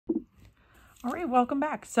All right, welcome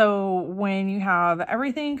back. So when you have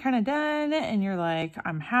everything kind of done and you're like,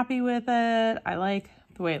 I'm happy with it, I like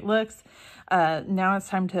the way it looks, now it's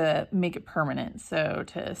time to make it permanent, so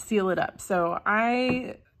to seal it up. So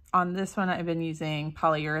on this one, I've been using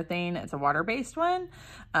polyurethane. It's a water-based one.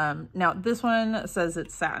 Now this one says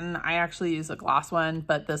it's satin. I actually use a gloss one,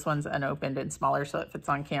 but this one's unopened and smaller, so it fits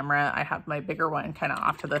on camera. I have my bigger one kind of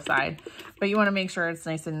off to the side, but you want to make sure it's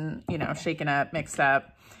nice and, shaken up, mixed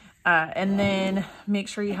up. And then make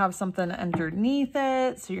sure you have something underneath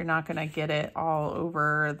it so you're not going to get it all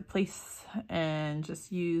over the place, and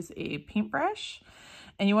just use a paintbrush.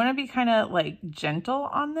 And you want to be kind of like gentle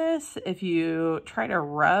on this. If you try to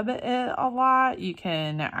rub it a lot, you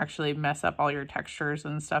can actually mess up all your textures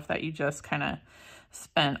and stuff that you just kind of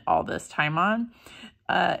spent all this time on.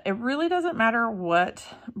 It really doesn't matter what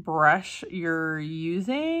brush you're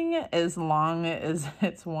using as long as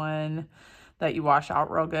it's one that you wash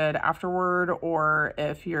out real good afterward, or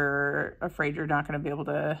if you're afraid you're not going to be able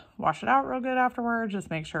to wash it out real good afterward,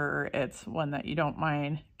 just make sure it's one that you don't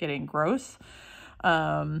mind getting gross.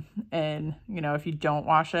 And if you don't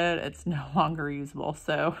wash it, it's no longer usable,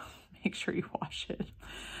 so make sure you wash it.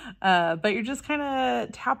 But you're just kind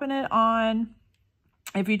of tapping it on.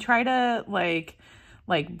 If you try to like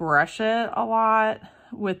brush it a lot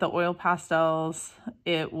with the oil pastels,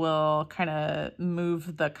 it will kind of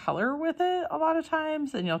move the color with it a lot of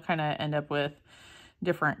times, and you'll kind of end up with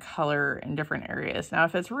different color in different areas. Now,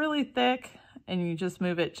 if it's really thick and you just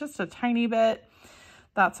move it just a tiny bit,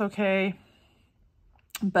 that's okay.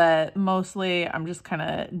 But mostly I'm just kind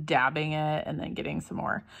of dabbing it and then getting some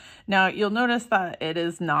more. Now, you'll notice that it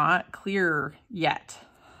is not clear yet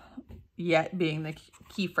being the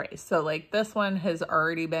key phrase. So like this one has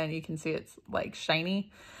already been, you can see it's like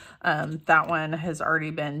shiny. That one has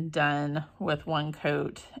already been done with one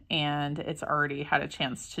coat and it's already had a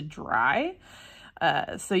chance to dry.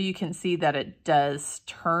 So you can see that it does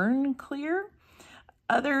turn clear.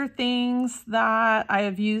 Other things that I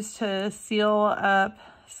have used to seal up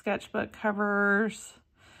sketchbook covers,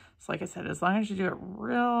 so like I said, as long as you do it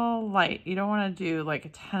real light, you don't want to do like a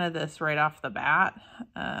ton of this right off the bat.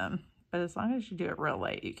 But as long as you do it real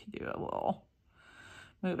light, you can do a little,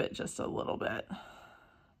 move it just a little bit.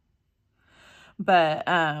 But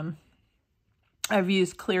I've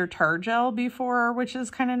used clear tar gel before, which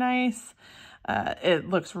is kind of nice. It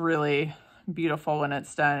looks really beautiful when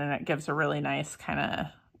it's done, and it gives a really nice kind of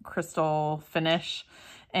crystal finish.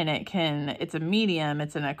 And it's a medium,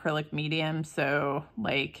 it's an acrylic medium, so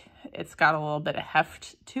like it's got a little bit of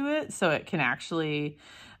heft to it, so it can actually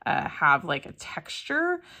have like a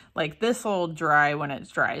texture. Like this will dry when it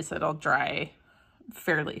dries, it'll dry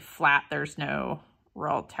fairly flat. There's no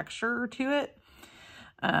real texture to it.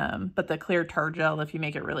 But the clear tar gel, if you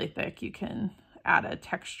make it really thick, you can add a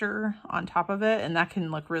texture on top of it, and that can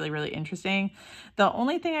look really, really interesting. The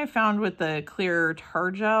only thing I found with the clear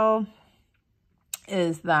tar gel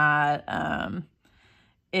is that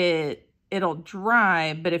it'll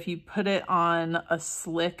dry, but if you put it on a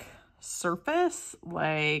slick surface,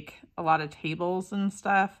 like a lot of tables and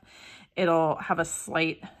stuff, it'll have a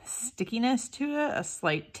slight stickiness to it, a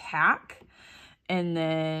slight tack, and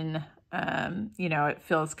then it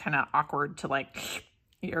feels kind of awkward to like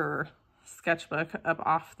your sketchbook up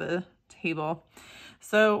off the table.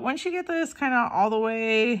 So once you get this kind of all the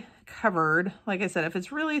way covered, like I said, if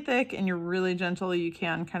it's really thick and you're really gentle, you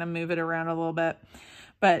can kind of move it around a little bit.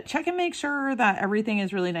 But check and make sure that everything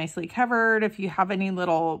is really nicely covered. If you have any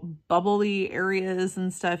little bubbly areas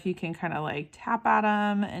and stuff, you can kind of like tap at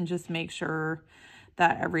them and just make sure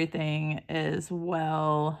that everything is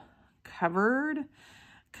well covered.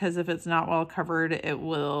 Because if it's not well covered, it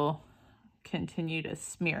will continue to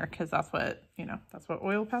smear, because that's what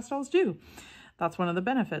oil pastels do. That's one of the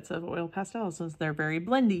benefits of oil pastels, is they're very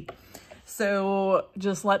blendy. So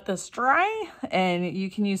just let this dry, and you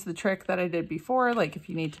can use the trick that I did before. Like if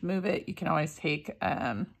you need to move it, you can always take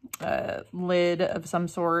a lid of some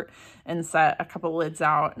sort and set a couple lids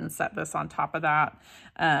out and set this on top of that.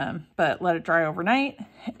 But let it dry overnight.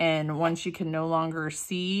 And once you can no longer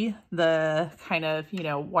see the kind of,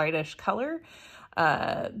 whitish color,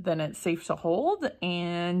 then it's safe to hold,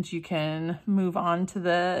 and you can move on to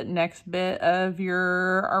the next bit of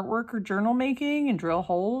your artwork or journal making and drill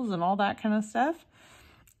holes and all that kind of stuff.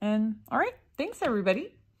 And all right, thanks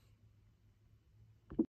everybody.